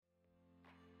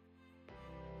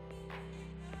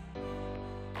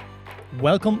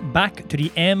Welcome back to the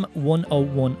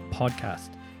M101 podcast.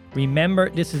 Remember,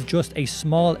 this is just a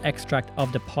small extract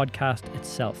of the podcast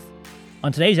itself.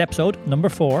 On today's episode, number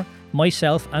 4,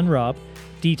 myself and Rob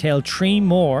detail 3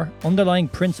 more underlying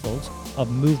principles of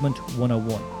Movement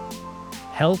 101.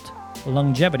 Health,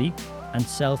 longevity, and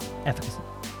self-efficacy.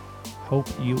 Hope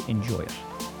you enjoy it.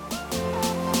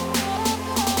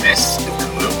 This is the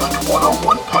Movement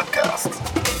 101 podcast.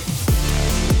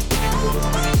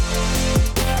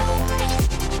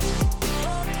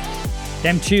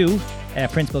 Them 2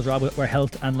 principles, Rob, were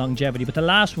health and longevity. But the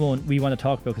last one we want to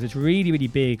talk about, because it's really, really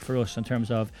big for us in terms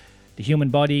of the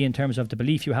human body, in terms of the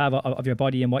belief you have of your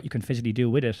body and what you can physically do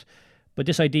with it. But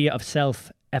this idea of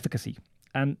self-efficacy.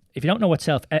 And if you don't know what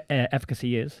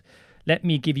self-efficacy is, let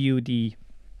me give you the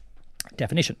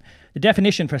definition. The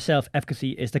definition for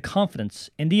self-efficacy is the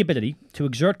confidence in the ability to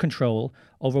exert control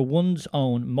over one's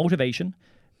own motivation,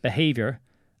 behavior,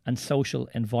 and social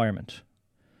environment.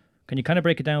 Can you kind of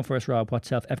break it down for us, Rob, what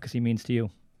self-efficacy means to you?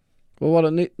 Well, what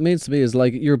it means to me is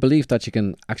like your belief that you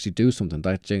can actually do something,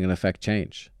 that you can affect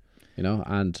change, you know,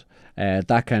 and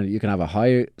you can have a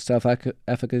high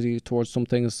self-efficacy towards some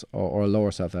things or a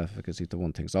lower self-efficacy to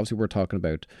one thing. So obviously we're talking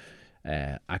about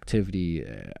activity,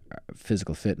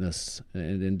 physical fitness,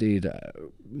 and indeed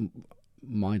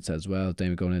mindset as well.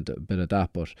 Damien going into a bit of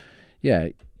that, but yeah,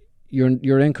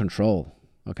 you're in control,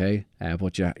 okay?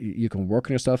 But you can work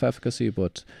on your self-efficacy,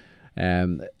 but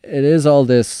it is all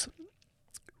this.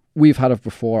 We've had it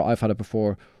before. I've had it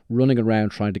before. Running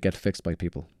around trying to get fixed by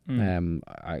people. I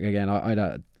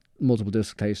had multiple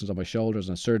dislocations on my shoulders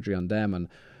and surgery on them, and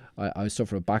I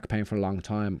suffered with back pain for a long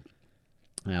time.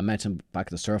 I mentioned back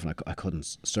at the surf, and I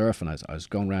couldn't surf, and I was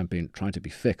going around trying to be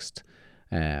fixed,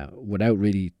 without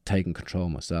really taking control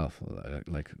myself.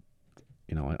 Like,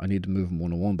 you know, I needed to move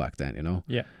 101 back then, you know.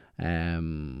 Yeah.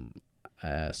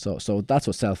 So that's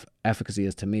what self-efficacy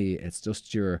is to me. It's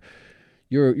just your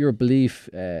belief,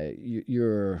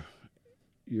 your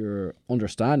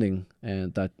understanding,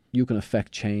 and that you can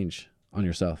affect change on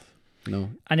yourself, you know.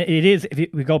 And it is,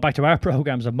 if we go back to our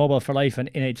programs of Mobile for Life and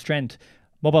Innate Strength,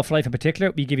 Mobile for Life in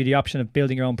particular, we give you the option of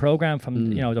building your own program from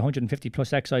the 150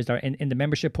 plus exercises that are in the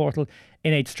membership portal.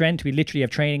 Innate Strength, we literally have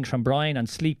trainings from Brian on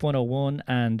Sleep 101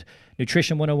 and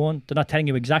Nutrition 101. They're not telling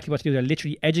you exactly what to do. They're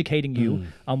literally educating you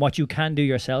on what you can do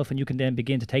yourself, and you can then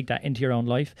begin to take that into your own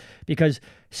life. Because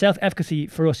self-efficacy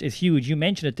for us is huge. You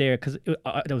mentioned it there, because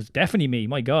that was definitely me.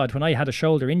 My God, when I had a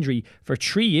shoulder injury for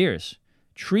 3 years,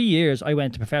 I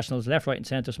went to professionals left, right and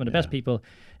centre, some of the best people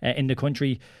in the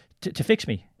country to fix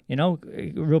me. You know,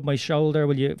 rub my shoulder,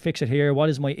 will you fix it here? What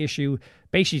is my issue?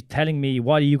 Basically telling me,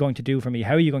 what are you going to do for me?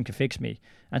 How are you going to fix me?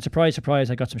 And surprise,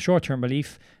 surprise, I got some short-term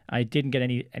relief. I didn't get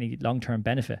any long-term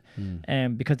benefit,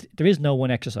 because there is no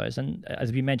one exercise. And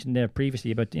as we mentioned there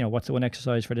previously about, you know, what's the one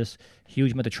exercise for this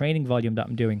huge amount of training volume that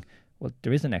I'm doing? Well,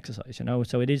 there is an exercise, you know.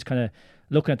 So it is kind of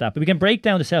looking at that. But we can break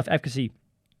down the self-efficacy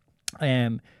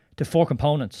to 4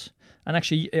 components. And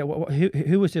actually,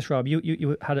 who was this, Rob?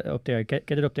 You had it up there. Get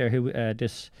it up there. Who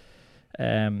this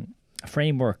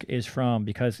framework is from,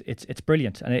 because it's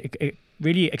brilliant, and it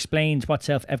really explains what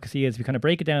self-efficacy is. We kind of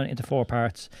break it down into 4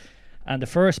 parts, and the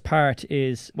first part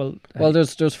is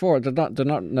there's 4. They're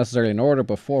not necessarily in order,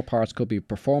 but 4 parts could be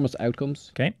performance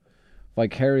outcomes. Okay.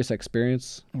 Vicarious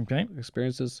experience. Okay.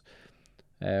 Experiences.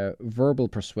 Verbal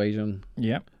persuasion.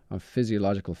 Yeah. And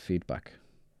physiological feedback.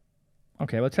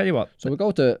 Okay, well, tell you what. So we'll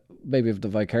go to maybe the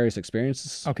vicarious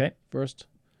experiences first.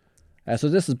 So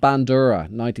this is Bandura,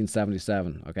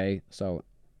 1977, okay? So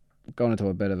going into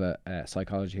a bit of a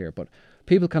psychology here, but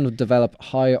people kind of develop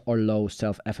high or low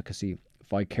self-efficacy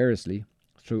vicariously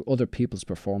through other people's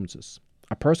performances.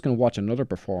 A person can watch another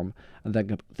perform and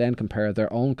then compare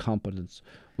their own competence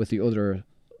with the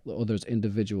other's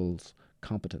individual's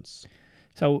competence.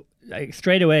 So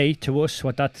straight away to us,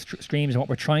 what that screams and what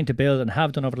we're trying to build and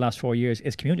have done over the last 4 years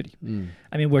is community.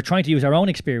 I mean, we're trying to use our own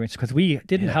experience, because we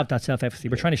didn't have that self-efficacy.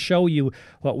 We're trying to show you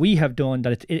what we have done,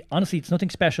 that honestly, it's nothing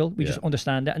special. We just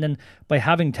understand it. And then by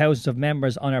having thousands of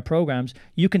members on our programs,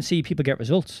 you can see people get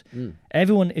results.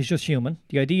 Everyone is just human.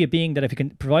 The idea being that if you can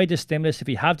provide this stimulus, if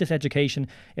we have this education,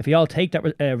 if we all take that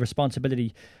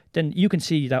responsibility, then you can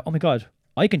see that, oh my God,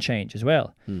 I can change as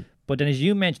well. But then, as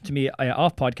you mentioned to me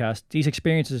off podcast, these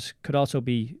experiences could also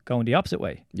be going the opposite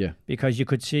way. Yeah. Because you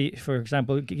could see, for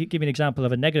example, give me an example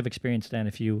of a negative experience then,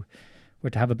 if you were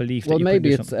to have a belief that you couldn't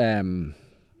do something. Well, maybe it's,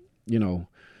 you know,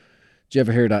 do you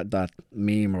ever hear that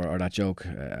meme or that joke?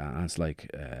 And it's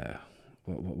like,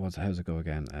 how's it go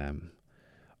again?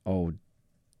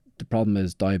 The problem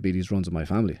is diabetes runs in my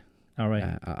family. All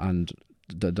right. And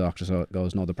the doctor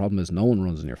goes, no, the problem is no one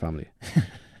runs in your family.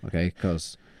 Okay,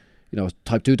 because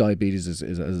type 2 diabetes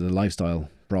is a lifestyle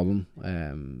problem.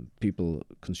 People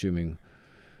consuming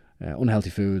unhealthy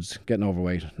foods, getting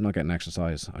overweight, not getting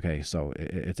exercise. Okay, so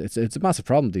it's a massive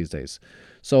problem these days.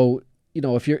 So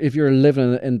if you're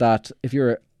living in that, if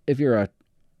you're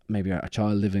maybe a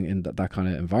child living in that kind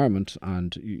of environment,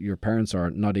 and your parents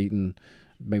are not eating,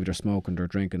 maybe they're smoking, they're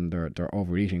drinking, they're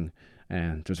overeating,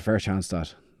 and there's a fair chance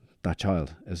that that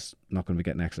child is not going to be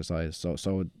getting exercise. So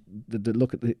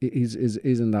look, he's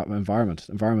in that environment.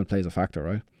 Environment plays a factor,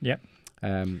 right? Yeah.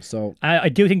 So I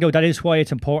do think, though, that is why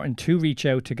it's important to reach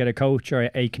out to get a coach or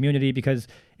a community, because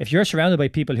if you're surrounded by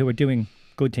people who are doing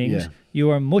good things, you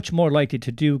are much more likely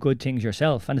to do good things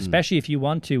yourself. And especially if you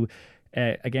want to,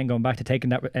 again, going back to taking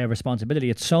that responsibility,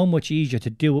 it's so much easier to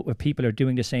do it where people are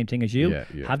doing the same thing as you,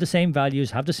 have the same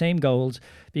values, have the same goals,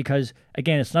 because,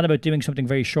 again, it's not about doing something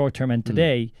very short-term and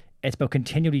today. It's about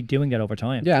continually doing that over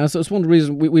time. Yeah, and so it's one of the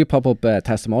reasons we pop up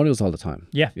testimonials all the time.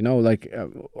 Yeah.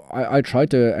 I try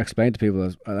to explain to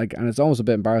people, and it's almost a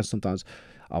bit embarrassing sometimes.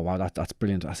 Oh, wow, that's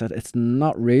brilliant. I said, it's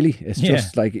not really. It's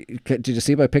just did you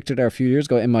see my picture there a few years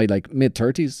ago in my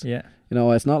mid-30s? Yeah.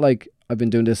 It's not like I've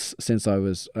been doing this since I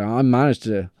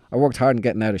worked hard in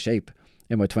getting out of shape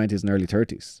in my 20s and early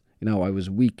 30s. I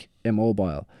was weak,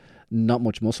 immobile, not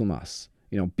much muscle mass.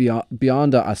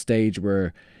 Beyond a stage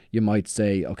where you might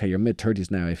say, okay, you're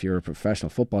mid-30s now. If you're a professional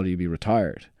footballer, you'd be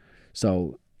retired.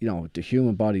 So, the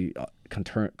human body can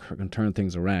turn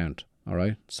things around. All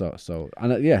right. So,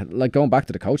 and going back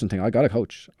to the coaching thing, I got a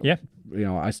coach. Yeah.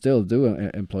 I still do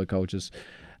employ coaches.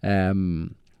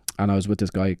 And I was with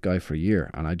this guy for a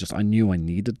year, and I knew I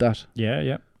needed that. Yeah,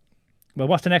 yeah. Well,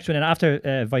 what's the next one? And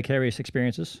after vicarious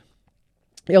experiences?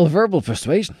 Yeah, verbal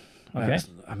persuasion. Okay.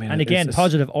 And again,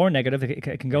 positive or negative,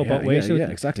 it can go both ways. Yeah,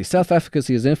 exactly.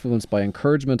 Self-efficacy is influenced by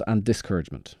encouragement and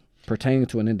discouragement pertaining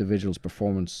to an individual's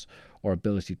performance or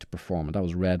ability to perform. And that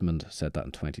was Redmond said that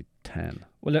in 2010.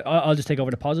 Well, I'll just take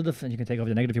over the positive, and you can take over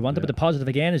the negative if you want. But the positive,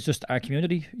 again, is just our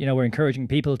community. We're encouraging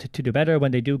people to do better.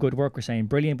 When they do good work, we're saying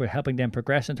brilliant. We're helping them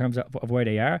progress in terms of where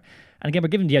they are. And again, we're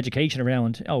giving the education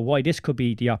around, why this could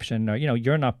be the option, or,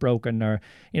 you're not broken, or,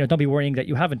 don't be worrying that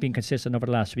you haven't been consistent over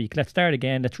the last week. Let's start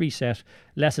again. Let's reset.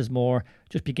 Less is more.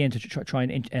 Just begin to try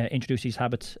and introduce these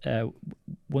habits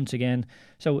once again.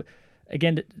 So,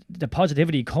 again, the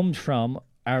positivity comes from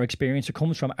our experience, it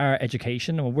comes from our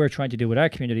education, and what we're trying to do with our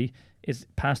community is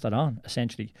pass that on,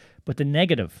 essentially. But the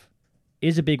negative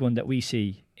is a big one that we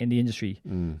see in the industry.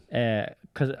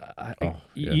 Because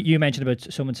you mentioned about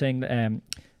someone saying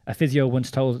a physio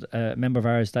once told a member of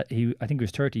ours that I think he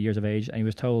was 30 years of age, and he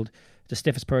was told the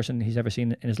stiffest person he's ever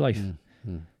seen in his life.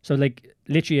 So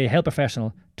literally a health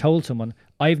professional told someone,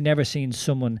 I've never seen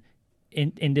someone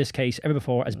in this case ever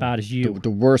before as bad as you. The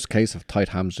worst case of tight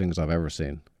hamstrings I've ever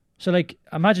seen. So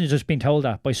imagine just being told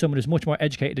that by someone who's much more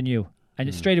educated than you,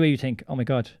 and straight away you think, oh my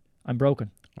God, I'm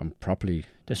broken. I'm properly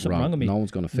There's something wrong with me. No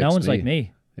one's going to fix me. No one's like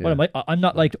me. Yeah. What am I? I'm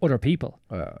not like other people.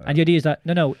 And the idea is that,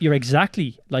 no, you're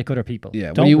exactly like other people.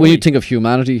 Yeah, when you think of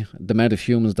humanity, the amount of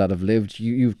humans that have lived,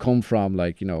 you've come from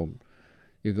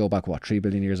you go back, 3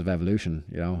 billion years of evolution,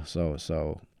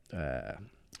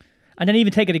 And then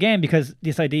even take it again, because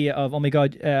this idea of, oh my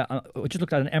God, I just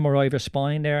looked at an MRI of her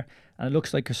spine there, and it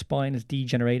looks like her spine is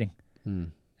degenerating.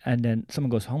 And then someone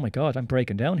goes, oh my God, I'm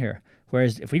breaking down here.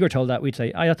 Whereas if we were told that, we'd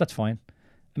say, that's fine.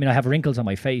 I mean, I have wrinkles on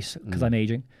my face because I'm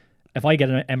aging. If I get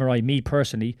an MRI, me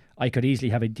personally, I could easily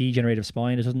have a degenerative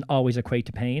spine. It doesn't always equate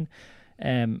to pain.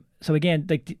 So again,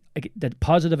 the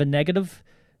positive and negative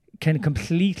can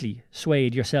completely sway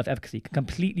your self-efficacy, can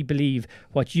completely believe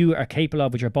what you are capable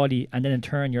of with your body, and then in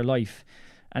turn your life.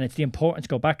 And it's the importance,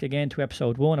 go back again to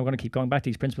episode 1, I'm going to keep going back to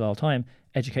these principles all the time,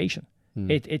 education.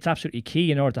 It's absolutely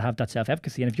key in order to have that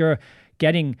self-efficacy. And if you're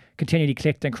getting continually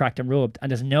clicked and cracked and rubbed,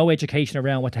 and there's no education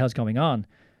around what the hell's going on,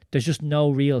 there's just no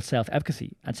real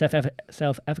self-efficacy. And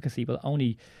self-efficacy will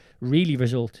only really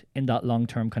result in that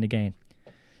long-term kind of gain.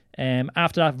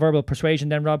 After that, verbal persuasion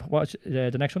then, Rob, what's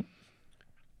the next one?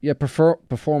 Yeah,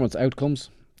 performance outcomes.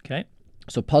 Okay.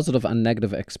 So positive and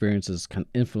negative experiences can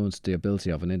influence the ability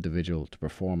of an individual to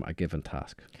perform a given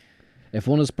task. If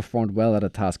one has performed well at a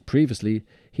task previously,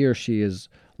 he or she is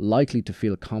likely to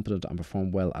feel competent and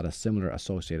perform well at a similar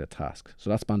associated task. So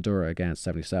that's Bandura again,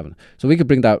 77. So we could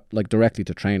bring that directly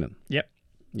to training. Yep.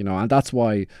 And that's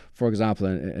why, for example,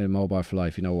 in Mobile for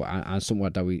Life, and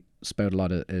somewhat that we spout a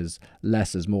lot of is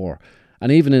less is more.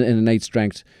 And even in innate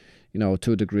strength,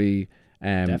 to a degree,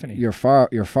 definitely. You're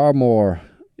far more,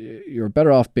 you're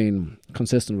better off being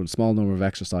consistent with a small number of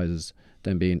exercises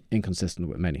than being inconsistent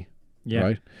with many. Yeah.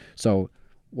 Right? So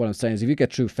what I'm saying is, if you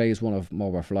get through phase 1 of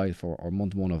Mobile for Life or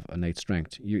month 1 of innate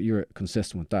strength, you're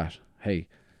consistent with that. Hey,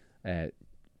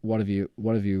 what have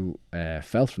you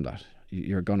felt from that?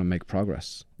 You're going to make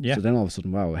progress. Yeah. So then all of a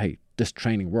sudden, wow, hey, this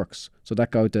training works. So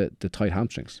that guy with the tight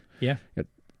hamstrings. Yeah.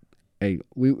 Hey,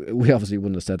 we obviously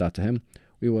wouldn't have said that to him.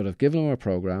 We would have given him a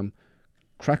program,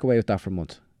 crack away with that for a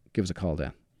month, give us a call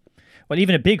then. Well,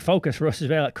 even a big focus for us as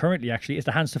well currently actually is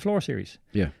the hands to floor series.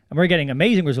 Yeah. And we're getting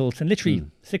amazing results in literally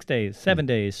 6 days, 7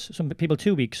 days, some people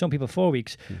 2 weeks, some people 4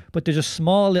 weeks. But there's just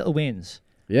small little wins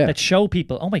that show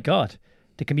people, oh my God,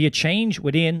 there can be a change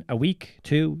within a week,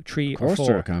 2, 3, or 4. Of course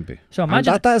there can be. So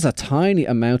imagine that is a tiny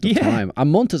amount of time. A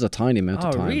month is a tiny amount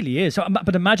of time. Oh, it really is. So,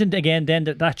 but imagine again then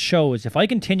that shows if I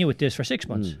continue with this for 6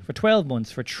 months, for 12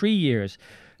 months, for 3 years,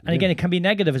 and again, it can be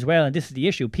negative as well. And this is the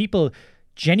issue. People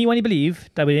genuinely believe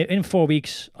that in 4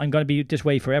 weeks, I'm going to be this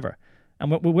way forever.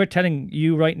 And we're telling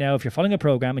you right now, if you're following a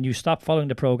program and you stop following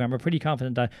the program, we're pretty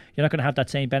confident that you're not going to have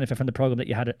that same benefit from the program that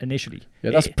you had initially.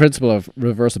 Yeah, that's the principle of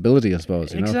reversibility, I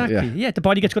suppose. Exactly. You know? Yeah, the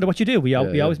body gets good at what you do. We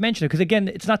always mention it because, again,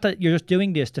 it's not that you're just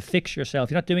doing this to fix yourself.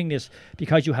 You're not doing this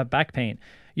because you have back pain.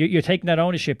 You're taking that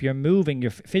ownership. You're moving. You're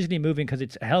physically moving because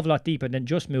it's a hell of a lot deeper than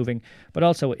just moving. But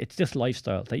also, it's this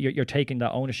lifestyle that you're taking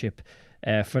that ownership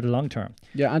for the long term.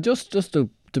 Yeah, and just to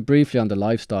briefly on the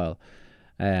lifestyle,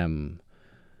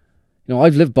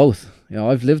 I've lived both.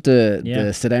 I've lived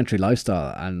the sedentary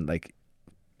lifestyle, and like,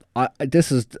 I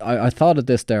thought of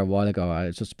this there a while ago.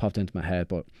 It just popped into my head,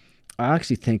 but I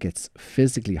actually think it's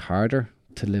physically harder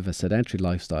to live a sedentary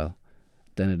lifestyle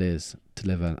than it is to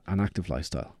live an active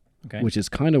lifestyle. Okay. Which is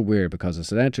kind of weird because a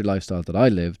sedentary lifestyle that I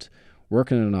lived,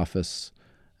 working in an office,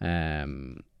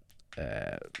 going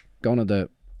to the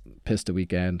piss the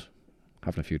weekend,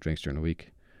 having a few drinks during the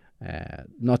week,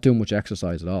 not doing much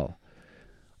exercise at all.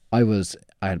 I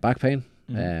had back pain,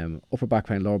 upper back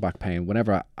pain, lower back pain.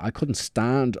 Whenever I couldn't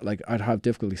stand, like I'd have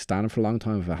difficulty standing for a long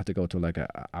time if I had to go to like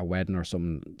a wedding or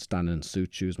something, standing in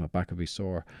suit shoes, my back would be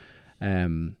sore.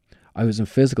 I was in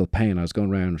physical pain. I was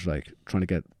going around like trying to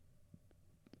get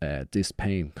this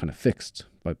pain kind of fixed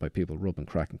by people rubbing,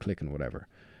 cracking, clicking, whatever.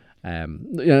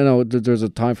 There's a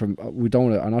time from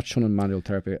I'm not shunning manual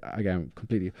therapy again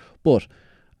completely, but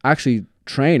actually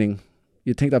training,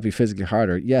 you'd think that'd be physically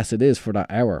harder. Yes, it is for that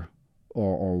hour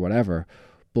or whatever,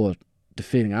 but the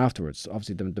feeling afterwards,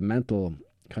 obviously the mental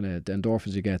kind of the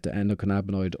endorphins you get, the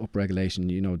endocannabinoid upregulation,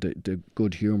 the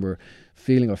good humor,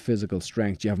 feeling of physical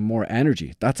strength, you have more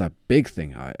energy. That's a big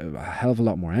thing, a hell of a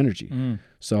lot more energy.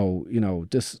 So,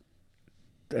 this,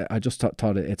 I just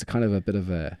thought it's kind of a bit of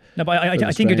a... No, but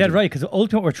I think you're dead right, because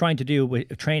ultimately what we're trying to do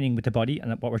with training with the body,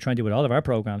 and what we're trying to do with all of our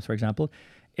programs, for example,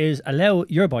 is allow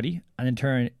your body, and in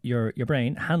turn your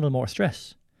brain, handle more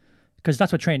stress. Because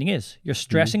that's what training is. You're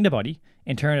stressing the body.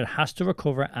 In turn, it has to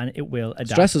recover and it will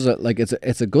adapt. Stress is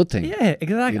it's a good thing. Yeah,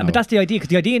 exactly. But that's the idea. Because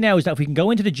the idea now is that if we can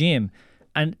go into the gym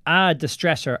and add the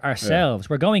stressor ourselves,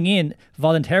 we're going in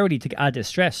voluntarily to add this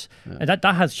stress. And that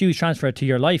has huge transfer to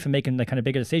your life and making the kind of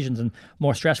bigger decisions and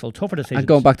more stressful, tougher decisions. And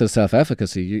going back to the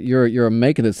self-efficacy, you're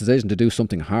making this decision to do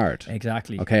something hard.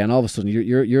 Exactly. Okay, and all of a sudden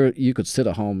you could sit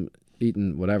at home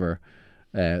eating whatever,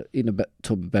 eating a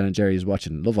tub of Ben and Jerry's,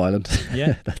 watching Love Island.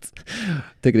 Yeah. That's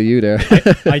thinking of you there.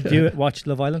 I do watch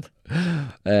Love Island.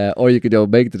 Or you could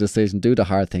make the decision, do the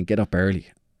hard thing, get up early.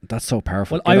 That's so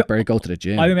powerful. Get up early, go to the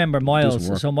gym. I remember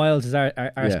Miles. So Miles is our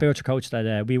spiritual coach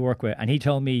that we work with, and he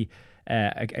told me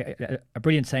a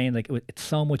brilliant saying, like, it's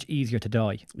so much easier to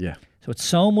die. Yeah. So it's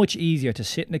so much easier to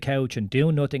sit on the couch and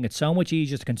do nothing. It's so much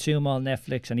easier to consume all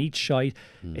Netflix and eat shite.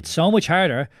 It's so much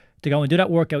harder to go and do that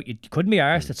workout. You couldn't be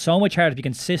arsed. It's so much harder to be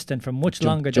consistent for much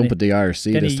longer jump at the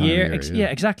IRC than this a year. Time of year,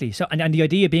 yeah, exactly. So and the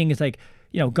idea being is like,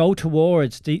 go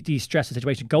towards these stressful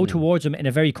situations. Go towards them in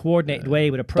a very coordinated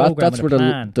way with a program. That's and where a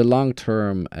plan. the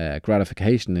long-term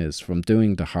gratification is from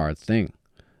doing the hard thing.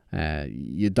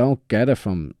 You don't get it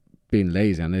from being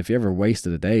lazy. And if you ever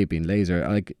wasted a day being lazy,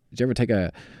 like, did you ever take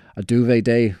a duvet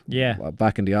day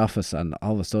back in the office, and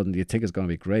all of a sudden you think it's going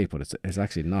to be great, but it's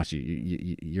actually not.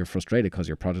 You're frustrated because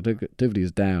your productivity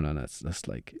is down, and it's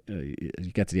like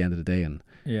you get to the end of the day and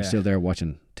you're still there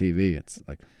watching TV. It's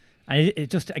like, and it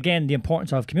just, again, the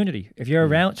importance of community. If you're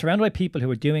surrounded by people who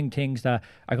are doing things that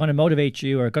are going to motivate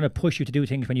you or are going to push you to do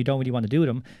things when you don't really want to do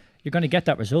them, you're going to get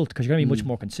that result because you're going to be much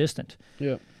more consistent.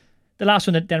 Yeah. The last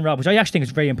one then, Rob, which I actually think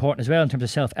is very important as well in terms of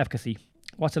self-efficacy.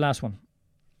 What's the last one?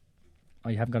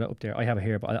 I haven't got it up there. I have it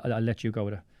here, but I'll let you go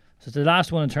with it. So it's the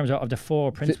last one in terms of the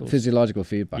 4 principles. Physiological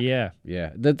feedback. Yeah. Yeah.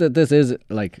 This is,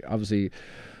 like, obviously,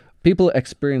 people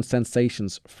experience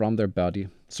sensations from their body.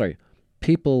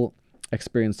 People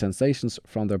experience sensations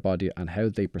from their body, and how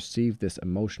they perceive this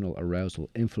emotional arousal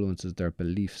influences their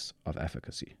beliefs of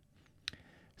efficacy.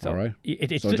 So, all right.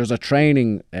 So there's a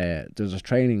training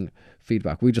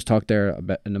feedback. We just talked there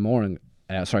about in the morning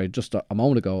just a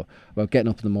moment ago about getting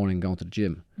up in the morning and going to the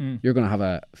gym. You're going to have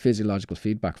a physiological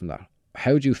feedback from that.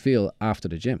 How do you feel after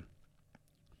the gym?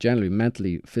 Generally,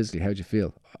 mentally, physically, how do you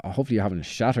feel? Hopefully you haven't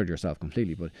shattered yourself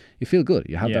completely, but you feel good.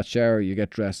 You have that shower, you get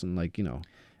dressed, and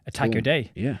attack your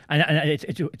day. Yeah. And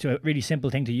it's a really simple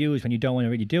thing to use when you don't want to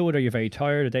really do it, or you're very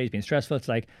tired, the day's been stressful. It's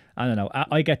like, I don't know,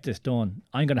 I get this done,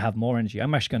 I'm going to have more energy.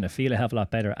 I'm actually going to feel a hell of a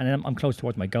lot better. And then I'm close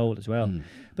towards my goal as well.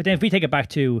 But then if we take it back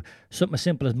to something as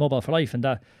simple as Mobile for Life and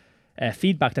that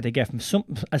feedback that they get from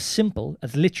something as simple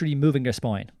as literally moving their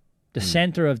spine. The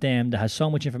center of them that has so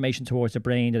much information towards the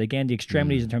brain that, again, the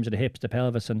extremities in terms of the hips, the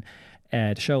pelvis, and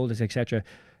the shoulders, etc.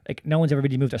 Like, no one's ever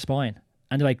really moved their spine.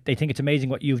 And they think it's amazing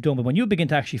what you've done. But when you begin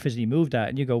to actually physically move that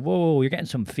and you go, whoa, you're getting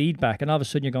some feedback. And all of a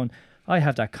sudden you're going, I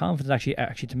have that confidence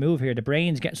actually to move here. The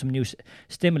brain's getting some new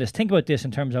stimulus. Think about this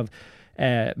in terms of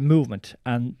movement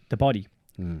and the body.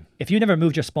 If you never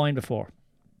moved your spine before,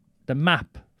 the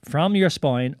map from your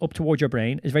spine up towards your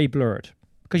brain is very blurred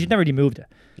because you've never really moved it.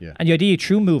 Yeah. And the idea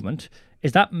through movement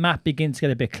is that map begins to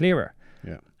get a bit clearer.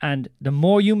 Yeah. And the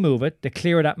more you move it, the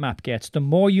clearer that map gets. The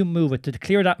more you move it, the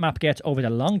clearer that map gets over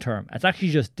the long term. It's actually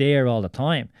just there all the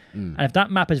time. And if that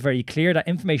map is very clear, that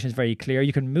information is very clear,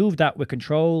 you can move that with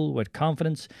control, with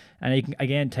confidence, and you can,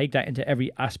 again, take that into every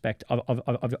aspect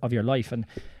of your life. And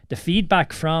the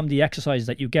feedback from the exercises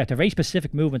that you get, they're very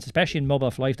specific movements, especially in Mobile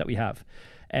for Life that we have.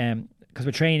 Because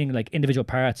we're training like individual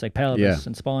parts like pelvis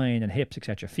and spine and hips,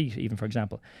 etc., feet even, for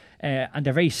example. And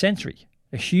they're very sensory.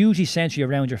 They're hugely sensory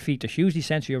around your feet. They're hugely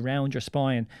sensory around your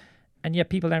spine. And yet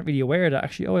people aren't really aware that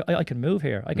actually, I can move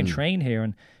here. I can train here.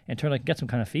 And in turn, I can get some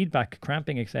kind of feedback,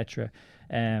 cramping, etc.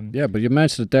 Yeah, but you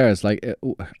mentioned it there. It's like,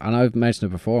 and I've mentioned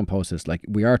it before in posts, it's like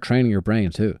we are training your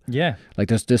brain too. Yeah. Like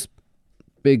there's this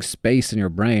big space in your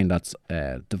brain that's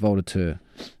devoted to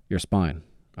your spine,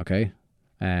 okay?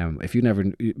 If you never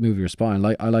move your spine,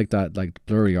 like I like that, like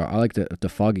blurry, or I like the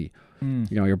foggy.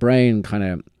 Your brain kind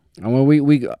of, and when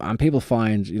we and people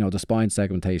find the spine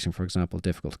segmentation, for example,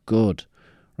 difficult. Good,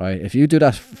 right? If you do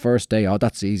that first day,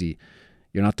 that's easy.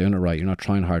 You're not doing it right. You're not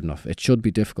trying hard enough. It should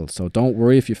be difficult. So don't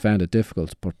worry if you found it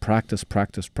difficult, but practice.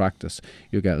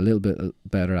 You'll get a little bit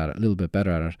better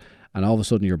at it, and all of a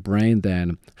sudden your brain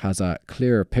then has a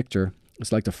clearer picture.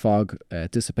 It's like the fog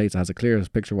dissipates. It has a clearer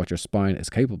picture of what your spine is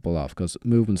capable of, because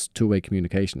movement's two-way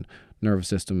communication. Nervous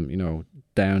system,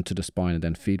 down to the spine and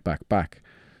then feedback back.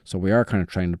 So we are kind of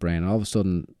training the brain. And all of a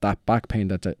sudden, that back pain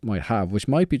that it might have, which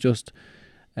might be just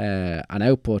an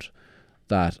output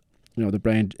that the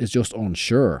brain is just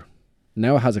unsure.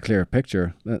 Now it has a clearer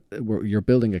picture. You're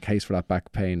building a case for that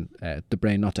back pain, the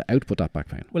brain not to output that back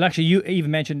pain. Well, actually, you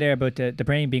even mentioned there about the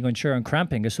brain being unsure, and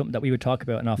cramping is something that we would talk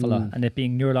about an awful lot, and it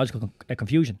being neurological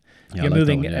confusion. Yeah, you're like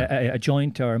moving that one, a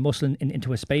joint or a muscle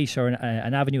into a space or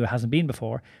an avenue it hasn't been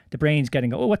before. The brain's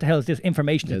getting, what the hell is this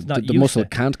information that's not used the muscle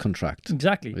can't contract.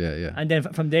 Exactly. Yeah. And then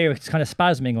from there, it's kind of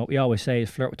spasming. What we always say is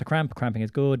flirt with the cramp. Cramping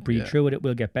is good. Breathe through it. It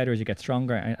will get better as you get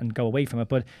stronger and go away from it.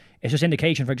 But it's just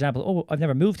indication, for example, I've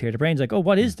never moved here. The brain's like,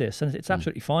 what is this? And it's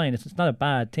absolutely fine. It's not a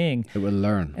bad thing. It will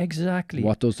learn. Exactly.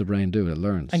 What does the brain do? It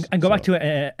learns. And go back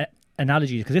to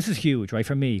analogies, because this is huge, right,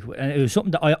 for me. And it was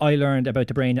something that I learned about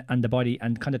the brain and the body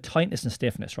and kind of tightness and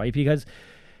stiffness, right? Because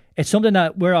it's something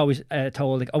that we're always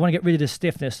told, like, I want to get rid of this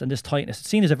stiffness and this tightness. It's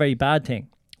seen as a very bad thing.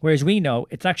 Whereas we know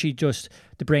it's actually just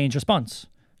the brain's response.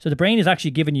 So the brain is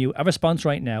actually giving you a response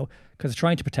right now because it's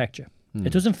trying to protect you.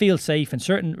 It doesn't feel safe in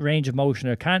certain range of motion,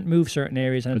 or can't move certain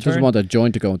areas. And it doesn't want a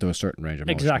joint to go into a certain range of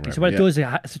motion. Exactly. So what it does is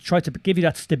it tries to give you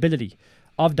that stability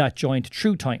of that joint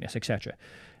through tightness, etc.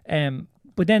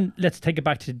 But then let's take it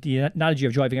back to the analogy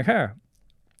of driving a car.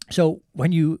 So for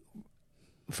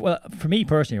me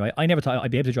personally, right, I never thought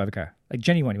I'd be able to drive a car. Like,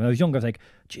 genuinely, when I was younger, I was like,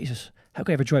 Jesus, how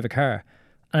could I ever drive a car?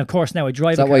 And of course, now I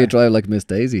drive. Is that why you drive like Miss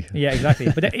Daisy? Yeah,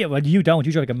 exactly. But well, you don't.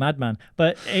 You drive like a madman.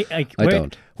 But I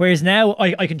don't. Whereas now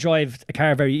I can drive a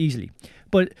car very easily.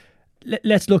 But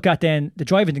let's look at then the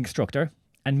driving instructor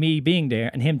and me being there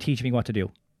and him teaching me what to do.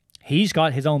 He's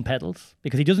got his own pedals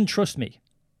because he doesn't trust me.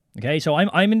 Okay, so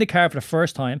I'm in the car for the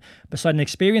first time beside an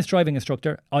experienced driving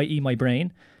instructor, i.e. my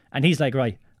brain, and he's like,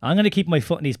 right, I'm going to keep my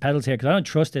foot in these pedals here because I don't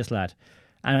trust this lad.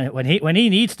 And when he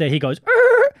needs to, he goes,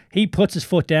 he puts his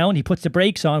foot down, he puts the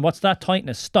brakes on. What's that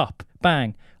tightness? Stop.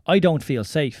 Bang. I don't feel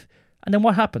safe. And then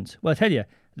what happens? Well, I'll tell you,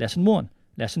 lesson 1,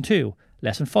 lesson 2,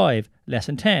 lesson 5,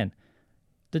 lesson 10.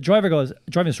 The driving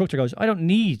instructor goes, I don't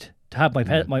need to have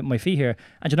my feet here.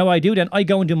 And you know what I do then? I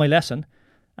go and do my lesson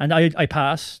and I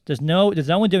pass. There's no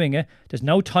one doing it. There's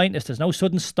no tightness. There's no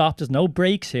sudden stop. There's no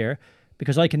brakes here.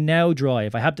 Because I can now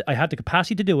drive. I have the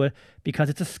capacity to do it because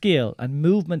it's a skill, and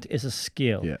movement is a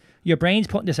skill. Yeah. Your brain's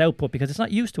putting this output because it's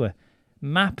not used to it.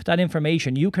 Map that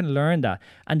information. You can learn that.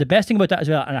 And the best thing about that as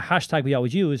well, and a hashtag we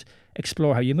always use,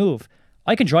 explore how you move.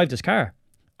 I can drive this car.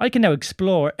 I can now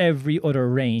explore every other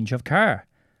range of car.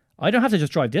 I don't have to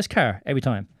just drive this car every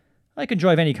time. I can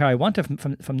drive any car I want to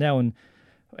from now on.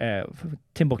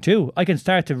 Timbuktu. I can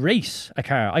start to race a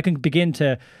car. I can begin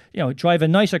to, drive a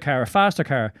nicer car, a faster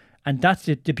car, and that's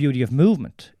the beauty of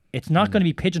movement. It's not going to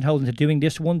be pigeonholed into doing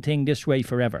this one thing this way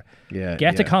forever.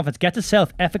 Get the confidence, get the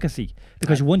self-efficacy,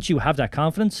 because once you have that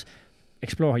confidence,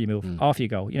 explore how you move. Off you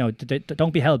go.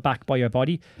 Don't be held back by your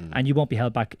body, and you won't be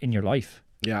held back in your life.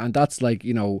 Yeah, and that's like,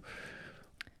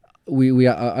 we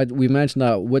mentioned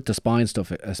that with the spine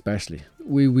stuff especially.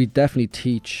 We definitely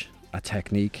teach a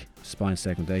technique, spine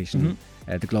segmentation,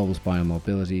 the global spine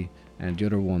mobility, and the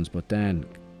other ones, but then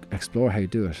explore how you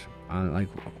do it. And like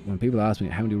when people ask me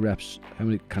how many reps,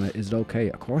 is it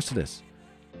okay? Of course it is.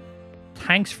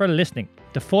 Thanks for listening.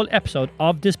 The full episode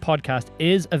of this podcast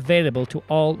is available to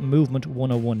all Movement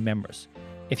 101 members.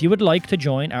 If you would like to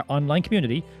join our online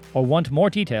community or want more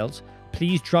details,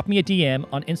 please drop me a DM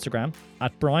on Instagram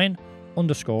at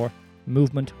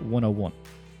Brian_Movement101.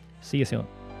 See you soon.